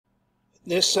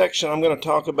This section I'm going to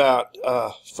talk about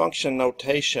function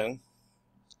notation.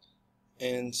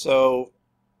 And so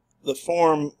the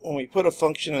form, when we put a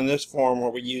function in this form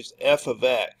where we use f of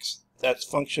x, that's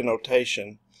function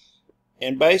notation.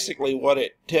 And basically what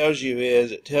it tells you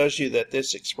is, it tells you that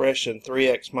this expression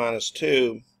 3x minus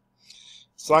 2,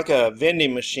 it's like a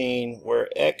vending machine where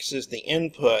x is the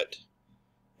input,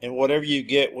 and whatever you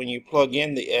get when you plug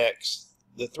in the x,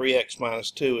 the 3x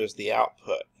minus 2 is the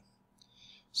output.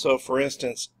 So for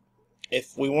instance,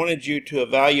 if we wanted you to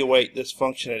evaluate this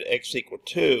function at x equal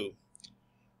 2,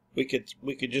 we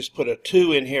could just put a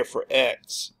 2 in here for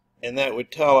x, and that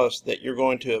would tell us that you're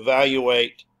going to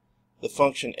evaluate the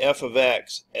function f of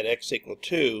x at x equal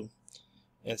 2.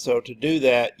 And so to do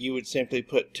that, you would simply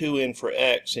put 2 in for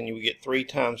x, and you would get 3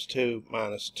 times 2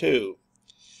 minus 2,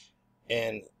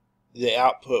 and the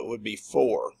output would be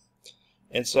 4.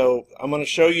 And so I'm going to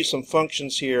show you some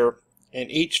functions here,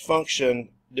 and each function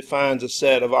defines a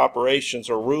set of operations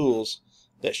or rules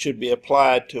that should be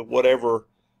applied to whatever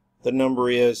the number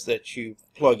is that you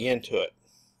plug into it.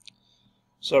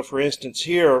 So for instance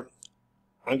here,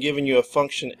 I'm giving you a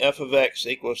function f of x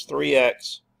equals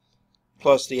 3x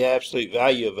plus the absolute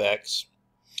value of x,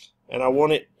 and I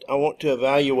want to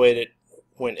evaluate it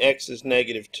when x is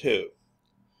negative 2.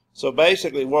 So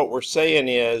basically what we're saying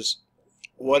is,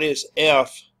 what is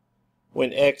f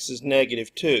when x is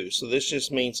negative 2? So this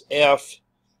just means f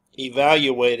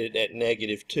evaluated at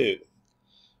negative 2.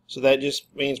 So that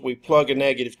just means we plug a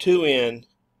negative 2 in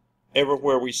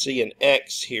everywhere we see an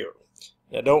x here.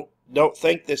 Now don't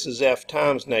think this is f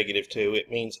times negative 2.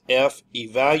 It means f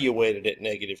evaluated at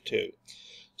negative 2.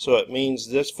 So it means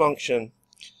this function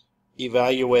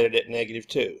evaluated at negative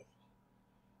 2.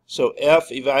 So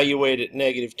f evaluated at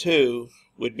negative 2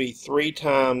 would be 3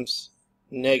 times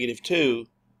negative 2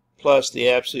 plus the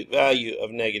absolute value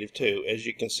of negative 2. As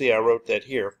you can see, I wrote that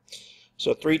here.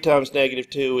 So 3 times negative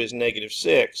 2 is negative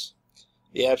 6.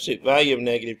 The absolute value of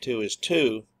negative 2 is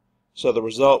 2. So the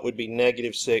result would be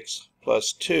negative 6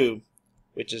 plus 2,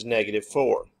 which is negative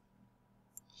 4.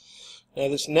 Now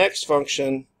this next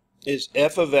function is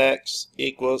f of x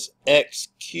equals x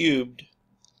cubed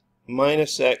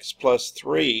minus x plus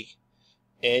 3,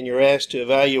 and you're asked to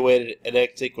evaluate it at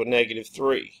x equal negative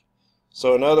 3.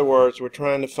 So in other words, we're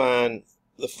trying to find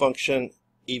the function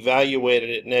evaluated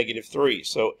at negative 3.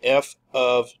 So f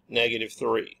of negative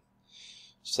 3.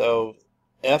 So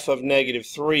f of negative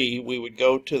 3, we would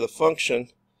go to the function,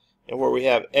 and where we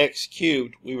have x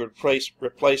cubed, we would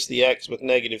replace the x with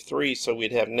negative 3, so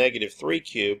we'd have negative 3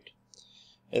 cubed.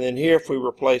 And then here, if we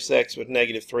replace x with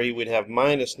negative 3, we'd have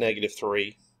minus negative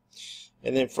 3.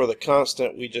 And then for the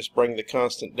constant, we just bring the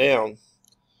constant down.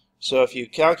 So if you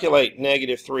calculate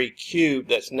negative 3 cubed,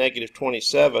 that's negative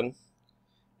 27.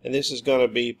 And this is going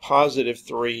to be positive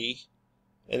 3,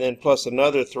 and then plus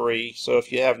another 3. So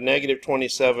if you have negative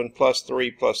 27 plus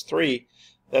 3 plus 3,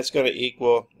 that's going to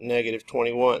equal negative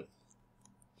 21.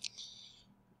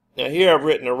 Now here I've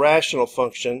written a rational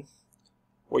function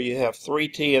where you have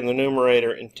 3t in the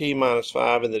numerator and t minus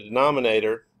 5 in the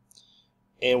denominator,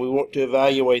 and we want to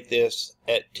evaluate this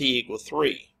at t equal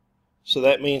 3. So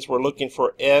that means we're looking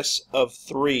for s of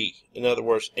 3. In other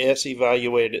words, s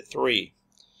evaluated at 3.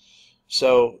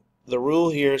 So the rule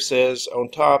here says on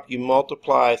top you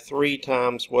multiply 3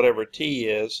 times whatever t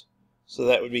is, so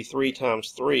that would be 3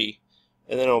 times 3.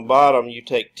 And then on bottom you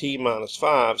take t minus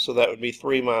 5, so that would be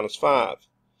 3 minus 5.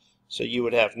 So you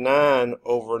would have 9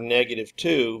 over negative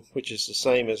 2, which is the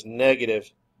same as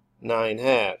negative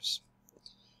 9/2.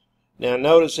 Now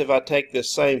notice if I take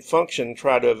this same function and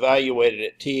try to evaluate it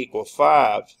at t equal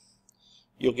 5,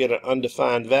 you'll get an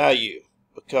undefined value,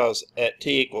 because at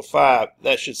t equal 5,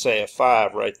 that should say a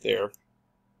 5 right there.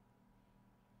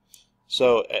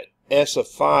 So at s of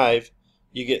 5,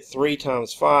 you get 3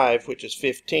 times 5, which is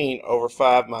 15 over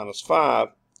 5 minus 5,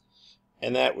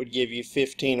 and that would give you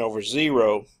 15 over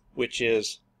 0, which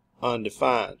is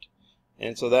undefined.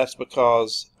 And so that's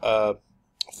because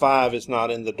 5 is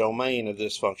not in the domain of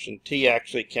this function. T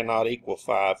actually cannot equal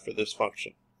 5 for this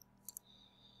function.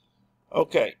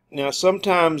 Okay, now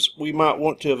sometimes we might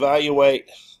want to evaluate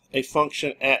a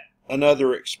function at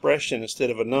another expression instead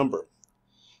of a number.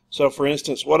 So for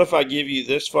instance, what if I give you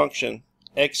this function,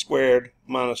 x squared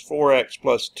minus 4x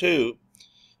plus 2,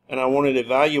 and I wanted to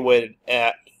evaluate it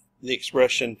at the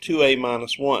expression 2a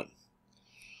minus 1?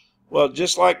 Well,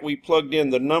 just like we plugged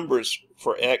in the numbers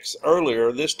for x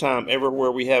earlier, this time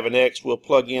everywhere we have an x, we'll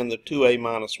plug in the 2a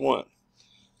minus 1.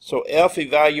 So f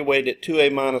evaluated at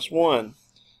 2a minus 1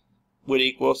 would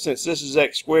equal, since this is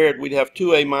x squared, we'd have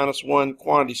 2a minus 1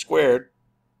 quantity squared.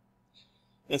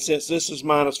 And since this is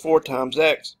minus 4 times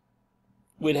x,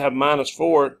 we'd have minus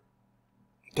 4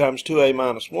 times 2a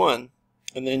minus 1,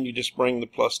 and then you just bring the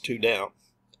plus 2 down.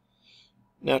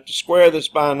 Now to square this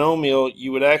binomial,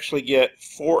 you would actually get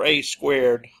 4a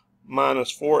squared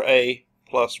minus 4a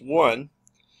plus 1,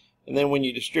 and then when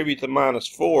you distribute the minus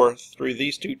 4 through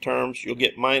these two terms, you'll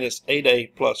get minus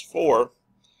 8a plus 4,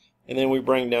 and then we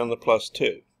bring down the plus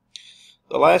 2.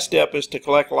 The last step is to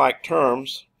collect like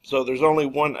terms, so there's only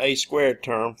one a squared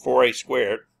term, 4a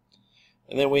squared,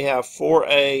 and then we have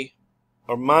 4a,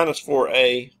 or minus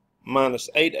 4a minus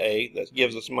 8a, that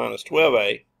gives us minus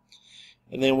 12a,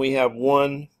 and then we have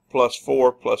 1 plus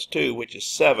 4 plus 2, which is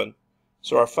 7,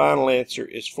 so our final answer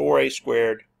is 4a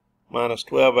squared minus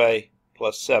 12a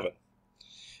plus 7.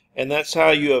 And that's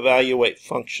how you evaluate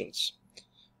functions.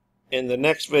 In the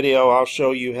next video, I'll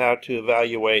show you how to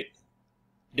evaluate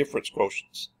difference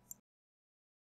quotients.